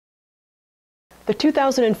The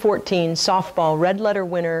 2014 softball red letter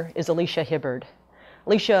winner is Alicia Hibbard.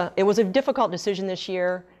 Alicia, it was a difficult decision this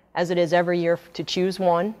year, as it is every year, to choose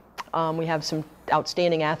one. We have some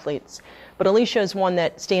outstanding athletes, but Alicia is one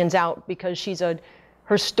that stands out because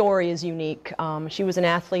her story is unique. She was an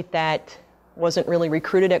athlete that wasn't really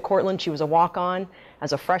recruited at Cortland. She was a walk-on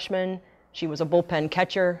as a freshman. She was a bullpen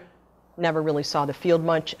catcher, never really saw the field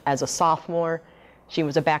much as a sophomore. She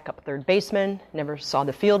was a backup third baseman, never saw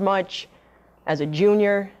the field much. As a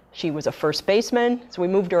junior, she was a first baseman, so we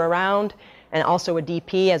moved her around, and also a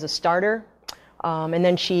DP as a starter. And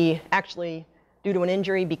then she actually, due to an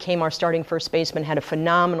injury, became our starting first baseman, had a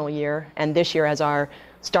phenomenal year, and this year as our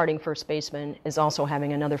starting first baseman is also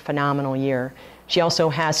having another phenomenal year. She also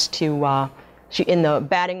has to, in the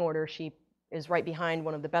batting order, she is right behind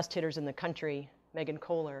one of the best hitters in the country, Megan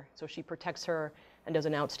Kohler, so she protects her and does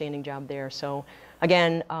an outstanding job there. So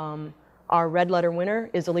again, our red letter winner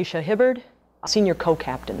is Alicia Hibbard, senior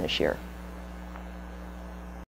co-captain this year.